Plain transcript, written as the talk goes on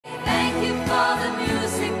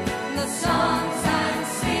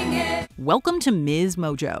Welcome to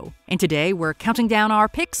MsMojo, and today we're counting down our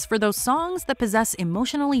picks for those songs that possess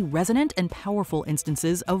emotionally resonant and powerful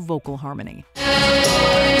instances of vocal harmony.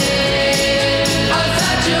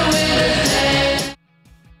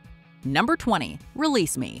 Number 20,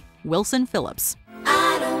 Release Me, Wilson Phillips.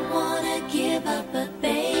 I don't wanna give up, but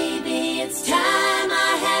baby, it's time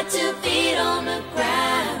I had 2 feet on the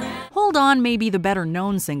ground. Hold On may be the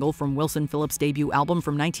better-known single from Wilson Phillips' debut album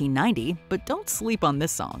from 1990, but don't sleep on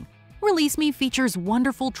this song. Release Me features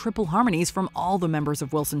wonderful triple harmonies from all the members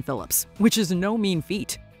of Wilson Phillips, which is no mean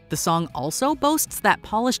feat. The song also boasts that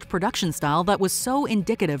polished production style that was so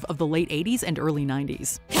indicative of the late 80s and early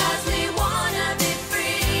 90s. 'Cause we wanna be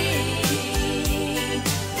free, and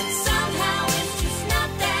somehow it's just not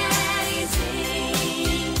that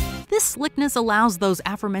easy. This slickness allows those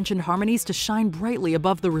aforementioned harmonies to shine brightly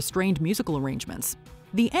above the restrained musical arrangements.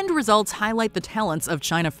 The end results highlight the talents of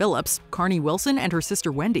Chynna Phillips, Carnie Wilson, and her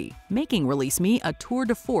sister Wendy, making Release Me a tour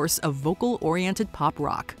de force of vocal-oriented pop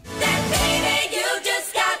rock. That baby, you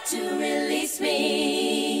just got to release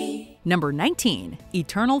me. Number 19,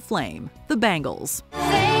 Eternal Flame, The Bangles.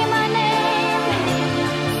 Say my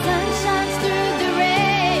name, sun shines through the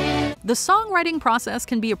rain. The songwriting process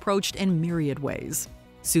can be approached in myriad ways.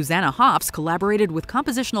 Susanna Hoffs collaborated with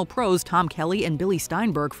compositional pros Tom Kelly and Billy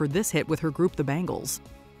Steinberg for this hit with her group The Bangles.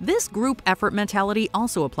 This group effort mentality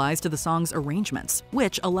also applies to the song's arrangements,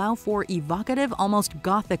 which allow for evocative, almost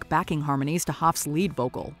gothic backing harmonies to Hoffs' lead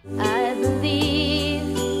vocal. I believe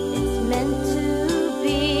it's meant to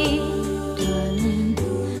be, darling.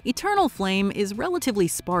 Eternal Flame is relatively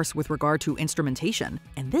sparse with regard to instrumentation,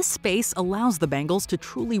 and this space allows the Bangles to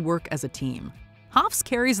truly work as a team. Hoffs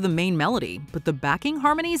carries the main melody, but the backing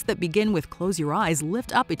harmonies that begin with Close Your Eyes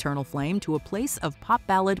lift up Eternal Flame to a place of pop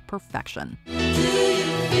ballad perfection. Do you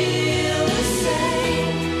feel the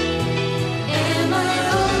same? Am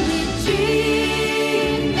I only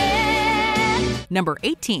dreaming? Number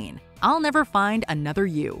 18, I'll Never Find Another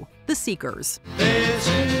You, The Seekers. There's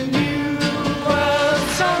a new world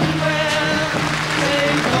somewhere,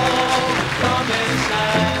 they call promised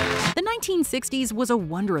land. The 1960s was a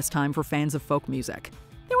wondrous time for fans of folk music.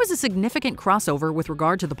 There was a significant crossover with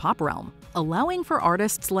regard to the pop realm, allowing for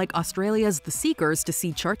artists like Australia's The Seekers to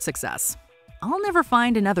see chart success. I'll Never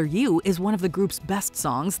Find Another You is one of the group's best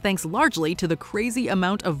songs thanks largely to the crazy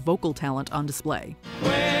amount of vocal talent on display.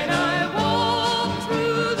 When I walk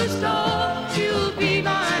through the storm, you'll be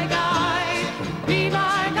my guide, be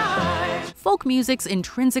my guide. Folk music's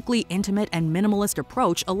intrinsically intimate and minimalist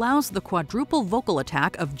approach allows the quadruple vocal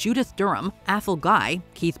attack of Judith Durham, Athol Guy,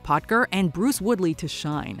 Keith Potker, and Bruce Woodley to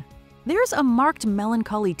shine. There's a marked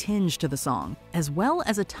melancholy tinge to the song, as well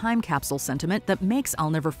as a time capsule sentiment that makes I'll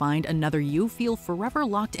Never Find Another You feel forever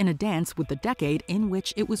locked in a dance with the decade in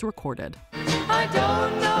which it was recorded. I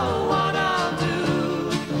don't know what I'll do,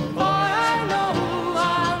 for I know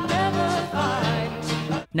I'll never find.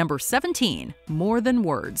 Number 17, More Than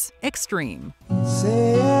Words, Extreme.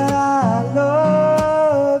 Saying I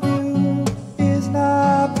love you is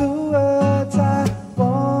not the words I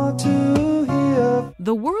want to hear.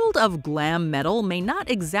 The world of glam metal may not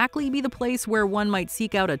exactly be the place where one might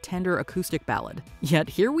seek out a tender acoustic ballad.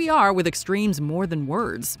 Yet here we are with Extreme's More Than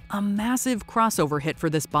Words, a massive crossover hit for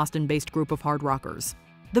this Boston-based group of hard rockers.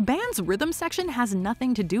 The band's rhythm section has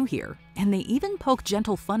nothing to do here, and they even poke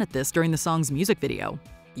gentle fun at this during the song's music video.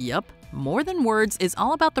 Yup, More Than Words is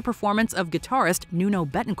all about the performance of guitarist Nuno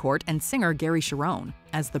Betancourt and singer Gary Cherone,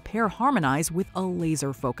 as the pair harmonize with a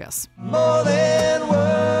laser focus. More than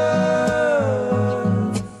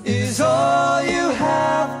words is all you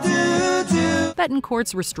have to do.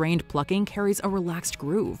 Betancourt's restrained plucking carries a relaxed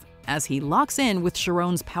groove, as he locks in with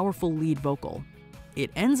Cherone's powerful lead vocal. It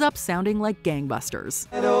ends up sounding like gangbusters.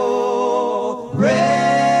 And already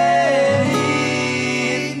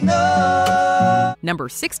know. Number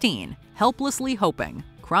 16, Helplessly Hoping,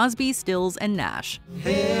 Crosby, Stills, and Nash.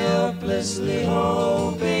 Helplessly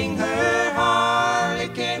hoping her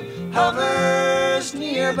harlequin hovers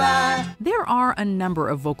nearby. There are a number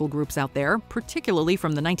of vocal groups out there, particularly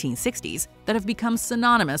from the 1960s, that have become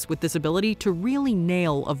synonymous with this ability to really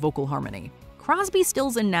nail a vocal harmony. Crosby,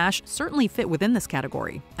 Stills, and Nash certainly fit within this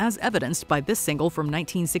category, as evidenced by this single from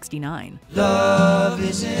 1969. Love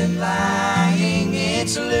isn't lying,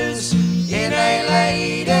 it's loose in a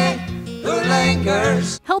lady who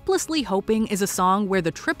lingers. Helplessly Hoping is a song where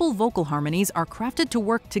the triple vocal harmonies are crafted to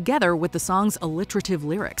work together with the song's alliterative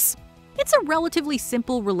lyrics. It's a relatively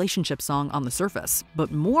simple relationship song on the surface,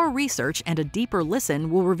 but more research and a deeper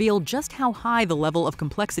listen will reveal just how high the level of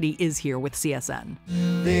complexity is here with CSN.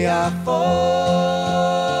 They are full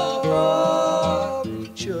of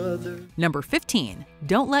each other. Number 15,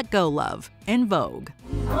 Don't Let Go Love, En Vogue.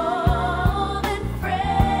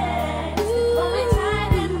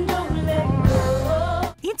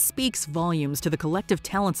 It speaks volumes to the collective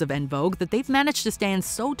talents of En Vogue that they've managed to stand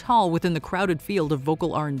so tall within the crowded field of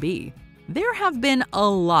vocal R&B. There have been a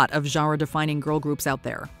lot of genre-defining girl groups out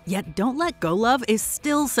there, yet Don't Let Go Love is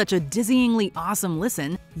still such a dizzyingly awesome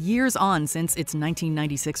listen years on since its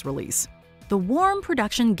 1996 release. The warm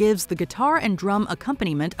production gives the guitar and drum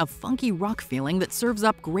accompaniment a funky rock feeling that serves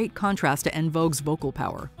up great contrast to En Vogue's vocal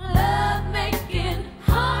power.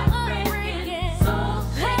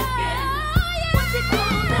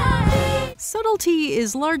 Subtlety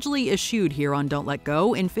is largely eschewed here on Don't Let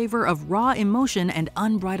Go in favor of raw emotion and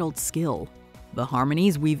unbridled skill. The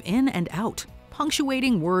harmonies weave in and out,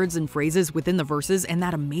 punctuating words and phrases within the verses and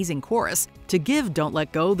that amazing chorus to give Don't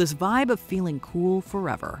Let Go this vibe of feeling cool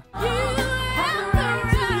forever.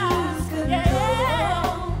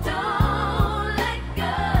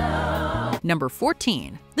 Number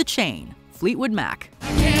 14, The Chain, Fleetwood Mac.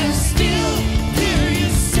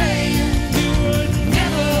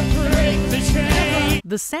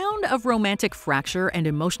 The sound of romantic fracture and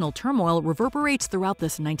emotional turmoil reverberates throughout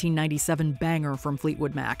this 1997 banger from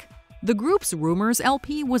Fleetwood Mac. The group's Rumors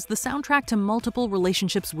LP was the soundtrack to multiple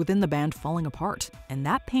relationships within the band falling apart, and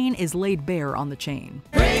that pain is laid bare on The Chain.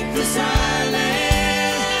 Break the silence,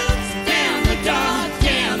 damn the dark,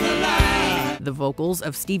 damn the light. The vocals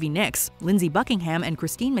of Stevie Nicks, Lindsey Buckingham, and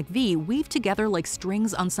Christine McVie weave together like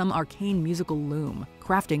strings on some arcane musical loom,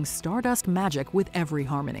 crafting stardust magic with every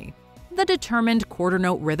harmony. The determined quarter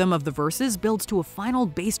note rhythm of the verses builds to a final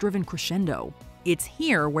bass-driven crescendo. It's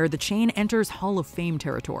here where The Chain enters Hall of Fame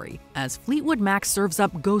territory, as Fleetwood Mac serves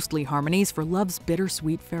up ghostly harmonies for love's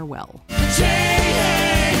bittersweet farewell.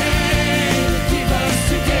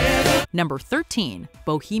 Number 13,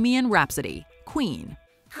 Bohemian Rhapsody, Queen.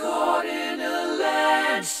 Caught in a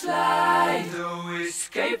landslide, no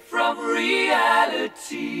escape from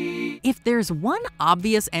reality. If there's one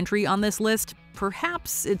obvious entry on this list,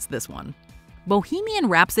 perhaps it's this one. Bohemian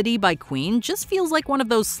Rhapsody by Queen just feels like one of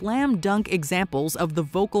those slam dunk examples of the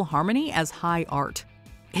vocal harmony as high art.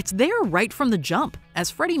 It's there right from the jump, as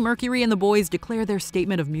Freddie Mercury and the boys declare their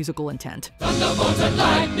statement of musical intent. Thunderbolt and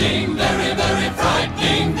lightning, very, very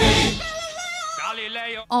frightening me.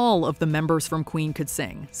 All of the members from Queen could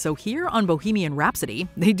sing, so here on Bohemian Rhapsody,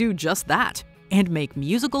 they do just that, and make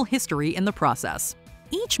musical history in the process.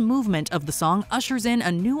 Each movement of the song ushers in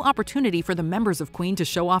a new opportunity for the members of Queen to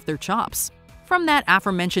show off their chops. From that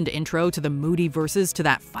aforementioned intro to the moody verses to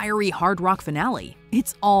that fiery hard rock finale,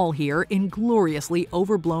 it's all here in gloriously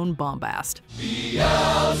overblown bombast.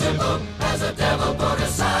 Beelzebub has a devil put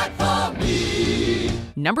aside for me.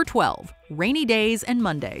 Number 12, Rainy Days and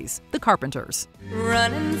Mondays, The Carpenters.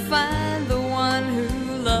 Run and find the one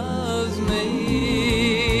who loves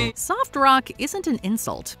me. Soft rock isn't an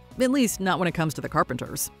insult, at least not when it comes to The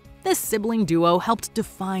Carpenters. This sibling duo helped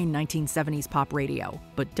define 1970s pop radio,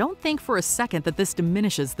 but don't think for a second that this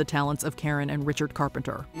diminishes the talents of Karen and Richard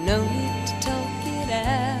Carpenter. No need to talk it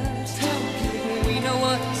out. We know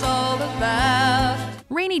what it's all about.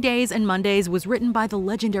 Rainy Days and Mondays was written by the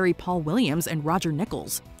legendary Paul Williams and Roger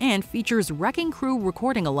Nichols, and features Wrecking Crew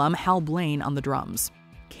recording alum Hal Blaine on the drums.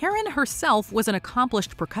 Karen herself was an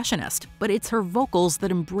accomplished percussionist, but it's her vocals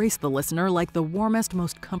that embrace the listener like the warmest,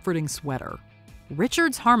 most comforting sweater.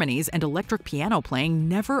 Richard's harmonies and electric piano playing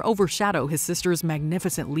never overshadow his sister's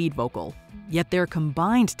magnificent lead vocal. Yet their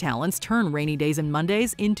combined talents turn Rainy Days and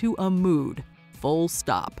Mondays into a mood. Full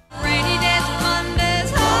stop. Rainy days and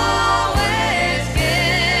Mondays always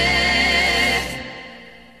get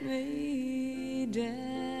me down.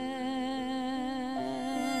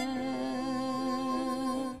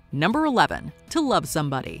 Number 11, To Love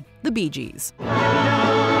Somebody, The Bee Gees.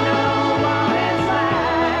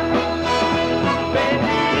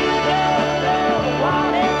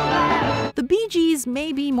 The Bee Gees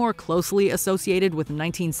may be more closely associated with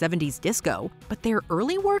 1970s disco, but their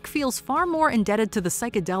early work feels far more indebted to the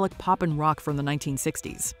psychedelic pop and rock from the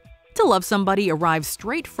 1960s. To Love Somebody arrives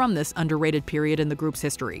straight from this underrated period in the group's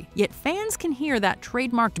history, yet fans can hear that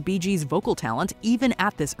trademarked Bee Gees vocal talent even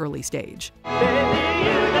at this early stage.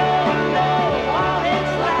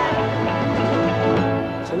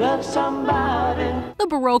 The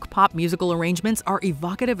Baroque pop musical arrangements are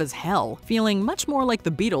evocative as hell, feeling much more like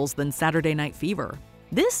the Beatles than Saturday Night Fever.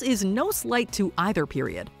 This is no slight to either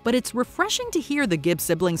period, but it's refreshing to hear the Gibb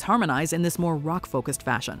siblings harmonize in this more rock-focused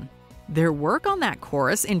fashion. Their work on that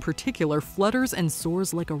chorus in particular flutters and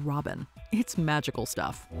soars like a robin. It's magical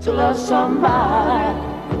stuff. To love somebody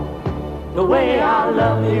the way I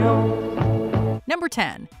love you. Number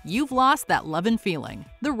 10. You've Lost That Lovin' Feeling,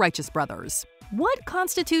 The Righteous Brothers. What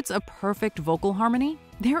constitutes a perfect vocal harmony?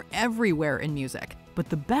 They're everywhere in music, but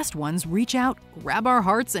the best ones reach out, grab our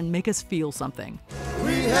hearts, and make us feel something.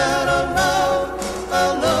 We had a love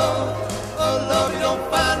you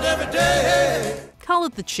don't find every day. Call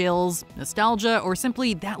it the chills, nostalgia, or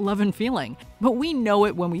simply that love and feeling, but we know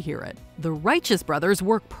it when we hear it. The Righteous Brothers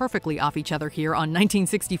work perfectly off each other here on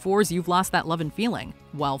 1964's You've Lost That Lovin' Feeling,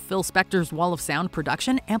 while Phil Spector's Wall of Sound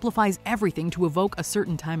production amplifies everything to evoke a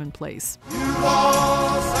certain time and place. You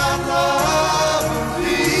lost that love and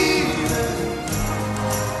feeling.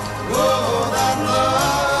 Oh, that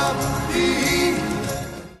love and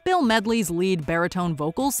feeling. Bill Medley's lead baritone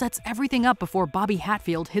vocal sets everything up before Bobby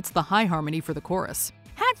Hatfield hits the high harmony for the chorus.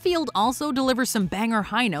 Hatfield also delivers some banger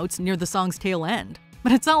high notes near the song's tail end.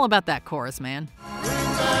 But it's all about that chorus, man. Bring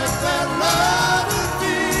back that love and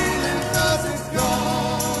feeling 'cause it's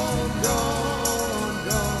gone, gone,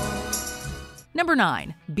 gone. Number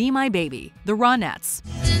 9. Be My Baby, The Ronettes.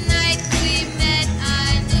 The night we met,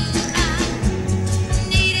 I knew I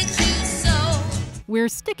needed you so. We're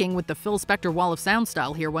sticking with the Phil Spector Wall of Sound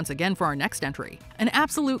style here once again for our next entry. An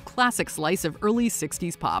absolute classic slice of early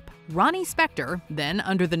 60s pop. Ronnie Spector, then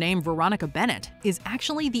under the name Veronica Bennett, is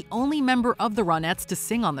actually the only member of the Ronettes to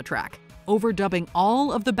sing on the track, overdubbing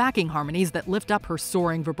all of the backing harmonies that lift up her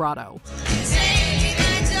soaring vibrato. Take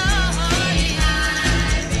my darling,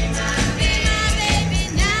 be my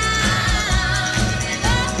baby now.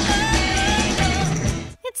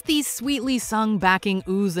 It's these sweetly sung backing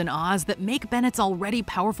oohs and ahs that make Bennett's already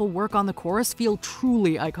powerful work on the chorus feel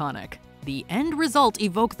truly iconic. The end result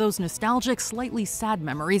evoke those nostalgic, slightly sad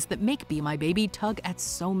memories that make Be My Baby tug at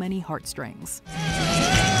so many heartstrings.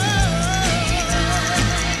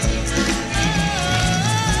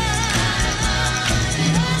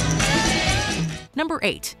 Number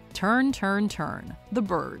 8. Turn, Turn, Turn, The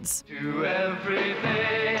Byrds. To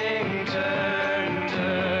everything, turn,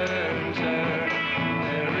 turn, turn.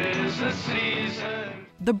 There is a season.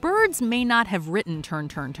 The Byrds may not have written Turn,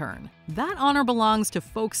 Turn, Turn. That honor belongs to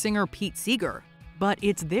folk singer Pete Seeger, but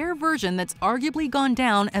it's their version that's arguably gone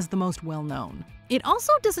down as the most well-known. It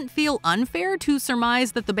also doesn't feel unfair to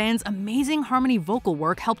surmise that the band's amazing harmony vocal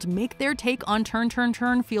work helped make their take on Turn, Turn,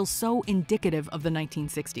 Turn feel so indicative of the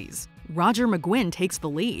 1960s. Roger McGuinn takes the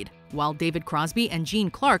lead, while David Crosby and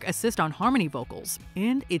Gene Clark assist on harmony vocals,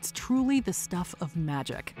 and it's truly the stuff of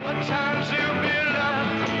magic. A time to build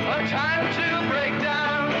up, a time to break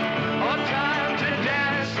down, a time to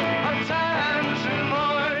dance, a time to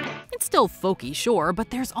mourn. It's still folky, sure, but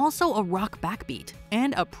there's also a rock backbeat,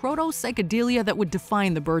 and a proto-psychedelia that would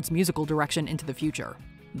define the Byrds' musical direction into the future.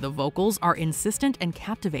 The vocals are insistent and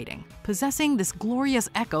captivating, possessing this glorious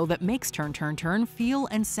echo that makes Turn, Turn, Turn feel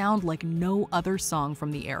and sound like no other song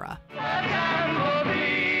from the era. Memories,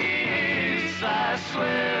 I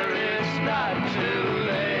swear it's not too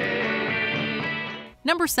late.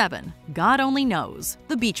 Number 7. God Only Knows,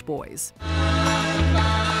 The Beach Boys.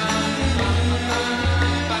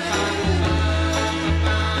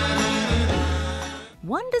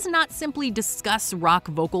 One does not simply discuss rock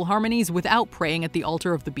vocal harmonies without praying at the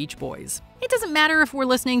altar of the Beach Boys. It doesn't matter if we're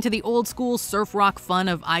listening to the old school surf rock fun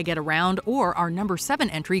of I Get Around or our number 7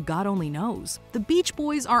 entry, God Only Knows. The Beach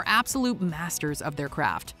Boys are absolute masters of their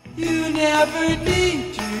craft. You never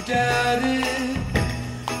need to doubt it.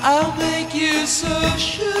 I'll make you so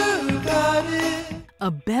sure about it.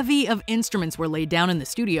 A bevy of instruments were laid down in the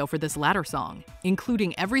studio for this latter song,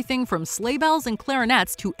 including everything from sleigh bells and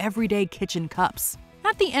clarinets to everyday kitchen cups.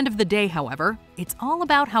 At the end of the day, however, it's all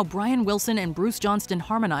about how Brian Wilson and Bruce Johnston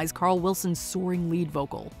harmonize Carl Wilson's soaring lead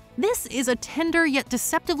vocal. This is a tender yet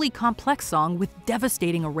deceptively complex song with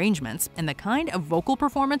devastating arrangements and the kind of vocal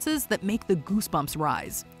performances that make the goosebumps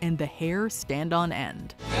rise and the hair stand on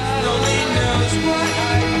end. God only knows what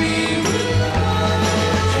I'd be without.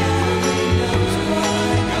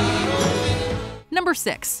 Number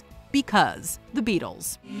 6. Because, The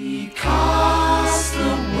Beatles. Because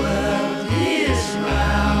the world is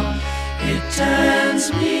round, it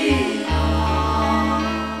turns me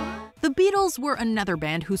on. The Beatles were another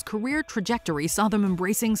band whose career trajectory saw them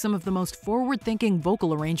embracing some of the most forward-thinking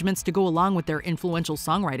vocal arrangements to go along with their influential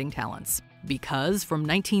songwriting talents. Because, from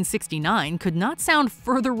 1969, could not sound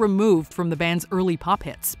further removed from the band's early pop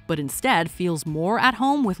hits, but instead feels more at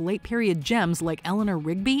home with late-period gems like Eleanor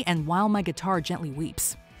Rigby and While My Guitar Gently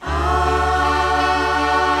Weeps. Love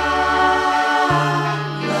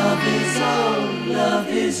is old, love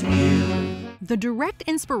is new. The direct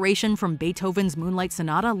inspiration from Beethoven's Moonlight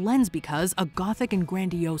Sonata lends Because a gothic and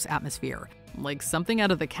grandiose atmosphere, like something out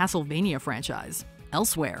of the Castlevania franchise.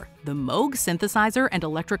 Elsewhere, the Moog synthesizer and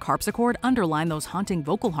electric harpsichord underline those haunting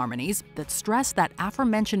vocal harmonies that stress that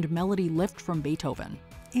aforementioned melody lift from Beethoven.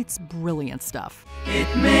 It's brilliant stuff. It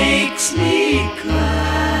makes me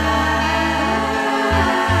cry.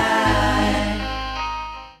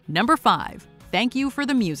 Number 5. Thank You for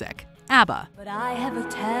the Music, ABBA. But I have a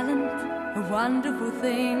talent, a wonderful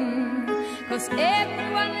thing, 'cause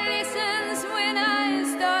everyone listens when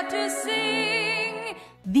I start to sing.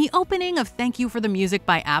 The opening of Thank You for the Music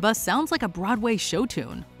by ABBA sounds like a Broadway show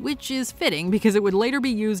tune, which is fitting because it would later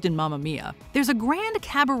be used in Mamma Mia. There's a grand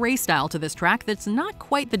cabaret style to this track that's not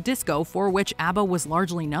quite the disco for which ABBA was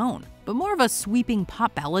largely known, but more of a sweeping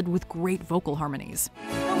pop ballad with great vocal harmonies.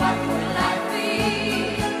 What will I be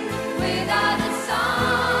without a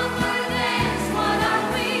song to dance? What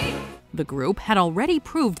are we? The group had already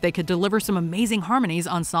proved they could deliver some amazing harmonies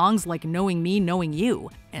on songs like Knowing Me, Knowing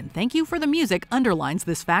You, and Thank You for the Music underlines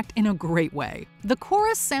this fact in a great way. The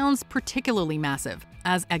chorus sounds particularly massive,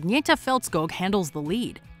 as Agneta Feldskog handles the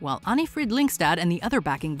lead, while Anni-Frid Lyngstad and the other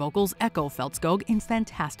backing vocals echo Feldskog in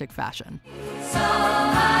fantastic fashion. So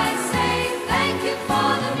I say thank you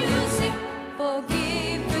for the music, for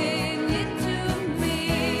giving it to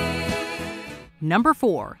me. Number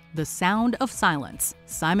 4. The Sound of Silence,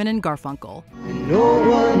 Simon and Garfunkel. No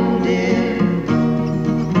one dare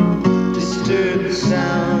disturb the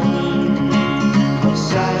sound of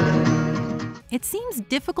silence. It seems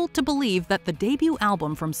difficult to believe that the debut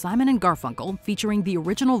album from Simon and Garfunkel, featuring the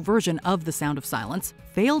original version of The Sound of Silence,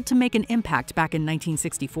 failed to make an impact back in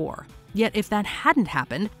 1964. Yet if that hadn't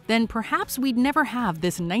happened, then perhaps we'd never have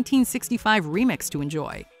this 1965 remix to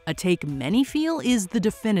enjoy. A take many feel is the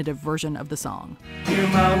definitive version of the song. Hear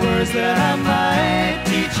my words that I might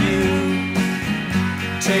teach you.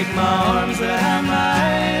 Take my arms that I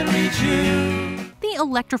might reach you. The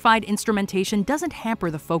electrified instrumentation doesn't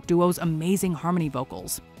hamper the folk duo's amazing harmony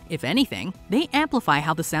vocals. If anything, they amplify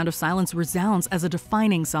how The Sound of Silence resounds as a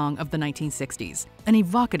defining song of the 1960s, an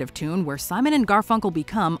evocative tune where Simon and Garfunkel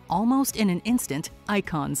become, almost in an instant,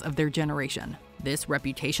 icons of their generation. This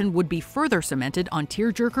reputation would be further cemented on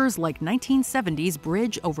tearjerkers like 1970's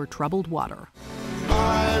Bridge Over Troubled Water.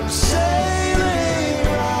 I'm sailing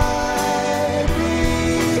right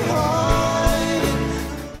behind.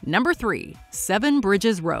 Number 3. Seven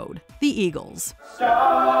Bridges Road, The Eagles.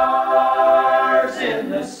 Stars in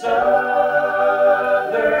the southern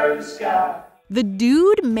sky. The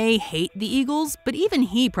dude may hate the Eagles, but even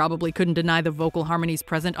he probably couldn't deny the vocal harmonies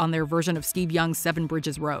present on their version of Steve Young's Seven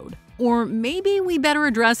Bridges Road. Or maybe we better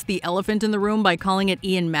address the elephant in the room by calling it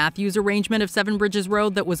Ian Matthews' arrangement of Seven Bridges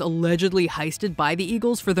Road that was allegedly heisted by the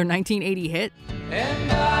Eagles for their 1980 hit.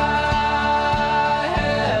 And I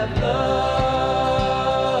have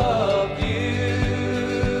loved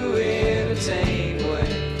you in a tame way.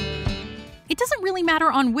 It doesn't really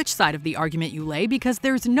matter on which side of the argument you lay, because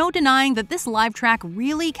there's no denying that this live track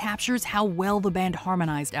really captures how well the band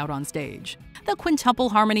harmonized out on stage. The quintuple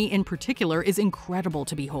harmony in particular is incredible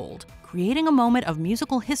to behold, creating a moment of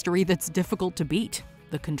musical history that's difficult to beat.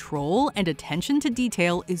 The control and attention to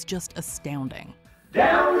detail is just astounding.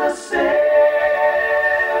 Down the Seven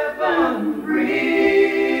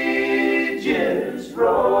Bridges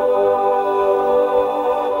Road.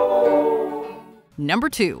 Number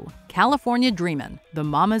 2. California Dreamin', The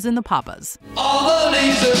Mamas and the Papas. All the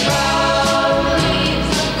leaves are brown,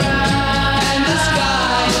 and the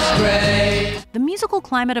sky is gray. The musical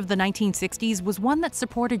climate of the 1960s was one that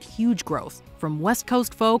supported huge growth, from West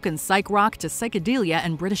Coast folk and psych rock to psychedelia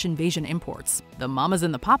and British invasion imports. The Mamas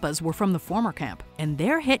and the Papas were from the former camp, and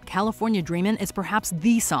their hit California Dreamin' is perhaps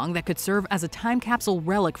the song that could serve as a time capsule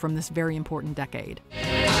relic from this very important decade.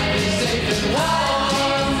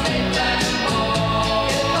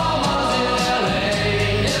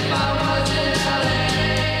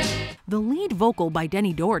 The lead vocal by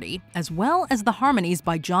Denny Doherty, as well as the harmonies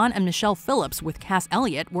by John and Michelle Phillips with Cass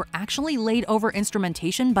Elliot, were actually laid over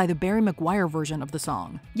instrumentation by the Barry McGuire version of the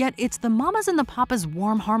song. Yet it's the Mamas and the Papas'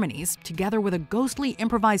 warm harmonies, together with a ghostly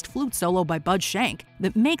improvised flute solo by Bud Shank,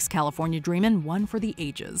 that makes California Dreamin' one for the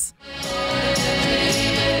ages.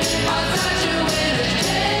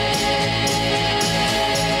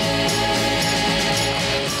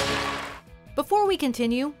 Before we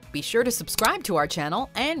continue, be sure to subscribe to our channel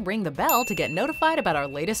and ring the bell to get notified about our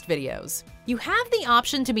latest videos. You have the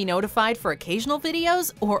option to be notified for occasional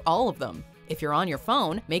videos or all of them. If you're on your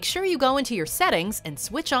phone, make sure you go into your settings and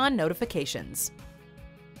switch on notifications.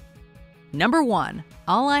 Number 1.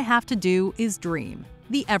 All I Have to Do Is Dream,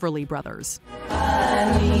 The Everly Brothers.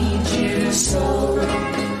 I need you so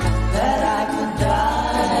that I could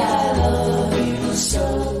die. I love you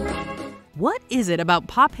so. What is it about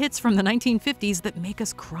pop hits from the 1950s that make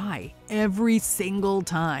us cry every single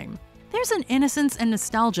time? There's an innocence and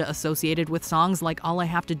nostalgia associated with songs like All I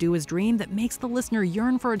Have to Do Is Dream that makes the listener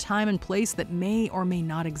yearn for a time and place that may or may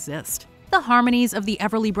not exist. The harmonies of the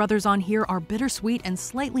Everly Brothers on here are bittersweet and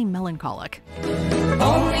slightly melancholic.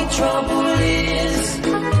 Only trouble is,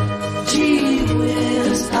 gee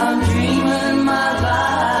whiz, I'm dreaming my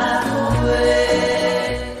life away.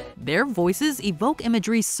 Their voices evoke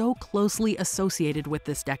imagery so closely associated with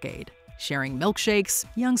this decade. Sharing milkshakes,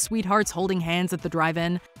 young sweethearts holding hands at the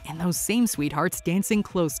drive-in, and those same sweethearts dancing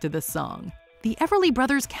close to this song. The Everly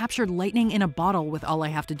Brothers captured lightning in a bottle with All I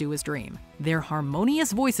Have to Do Is Dream, their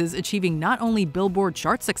harmonious voices achieving not only Billboard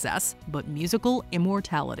chart success, but musical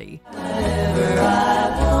immortality. Whatever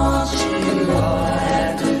I want you, all I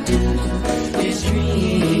have to do is dream.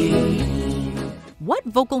 What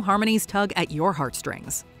vocal harmonies tug at your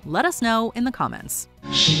heartstrings? Let us know in the comments.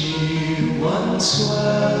 She once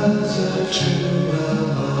was a true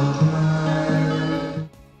love of mine.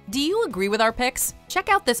 Do you agree with our picks? Check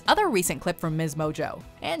out this other recent clip from MsMojo.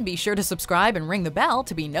 And be sure to subscribe and ring the bell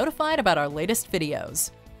to be notified about our latest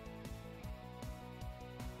videos.